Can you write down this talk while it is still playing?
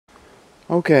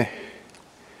Okay,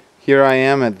 here I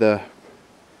am at the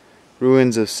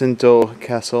ruins of Sinto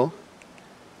Castle.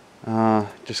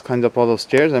 Just climbed up all those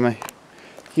stairs. I'm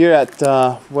here at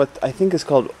what I think is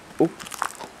called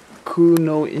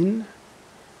Okuno-in.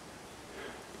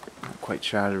 Not quite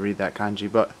sure how to read that kanji,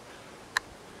 but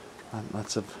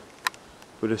lots of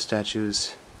Buddha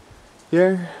statues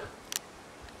here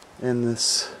in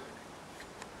this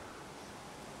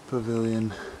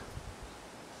pavilion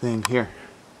thing here.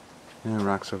 And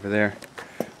rocks over there.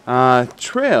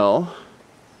 Trail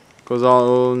goes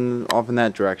all off in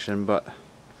that direction, but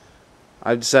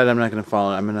I've decided I'm not going to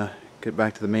follow it. I'm going to get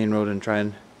back to the main road and try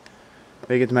and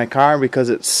make it to my car because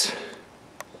it's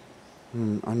I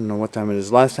don't know what time it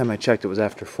is. Last time I checked it was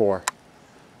after 4.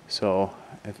 So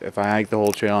if I hike the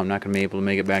whole trail, I'm not going to be able to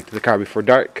make it back to the car before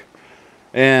dark.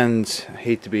 And I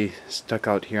hate to be stuck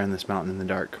out here on this mountain in the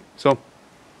dark. So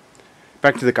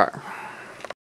back to the car.